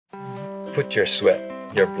put your sweat,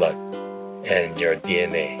 your blood, and your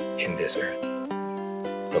DNA in this earth.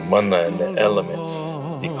 The mana and the elements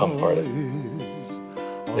become part of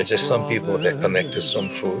it. There's just some people that connect to some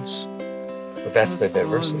foods, but that's the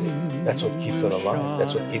diversity. That's what keeps it alive.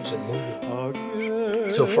 That's what keeps it moving.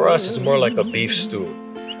 So for us, it's more like a beef stew.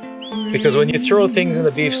 Because when you throw things in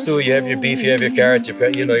the beef stew, you have your beef, you have your carrots,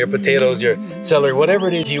 your potatoes, your celery, whatever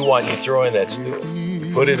it is you want, you throw in that stew.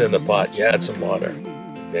 You put it in the pot, you add some water,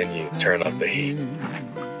 and then you turn up the heat.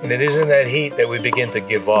 And it is in that heat that we begin to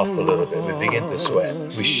give off a little bit. We begin to sweat.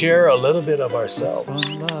 We share a little bit of ourselves.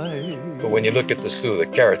 But when you look at the stew, the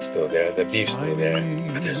carrot's still there, the beef's still there,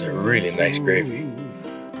 but there's a really nice gravy.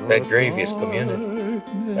 That gravy is community.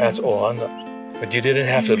 That's Ohana. But you didn't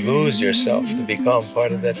have to lose yourself to become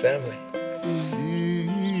part of that family.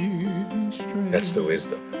 That's the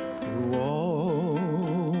wisdom.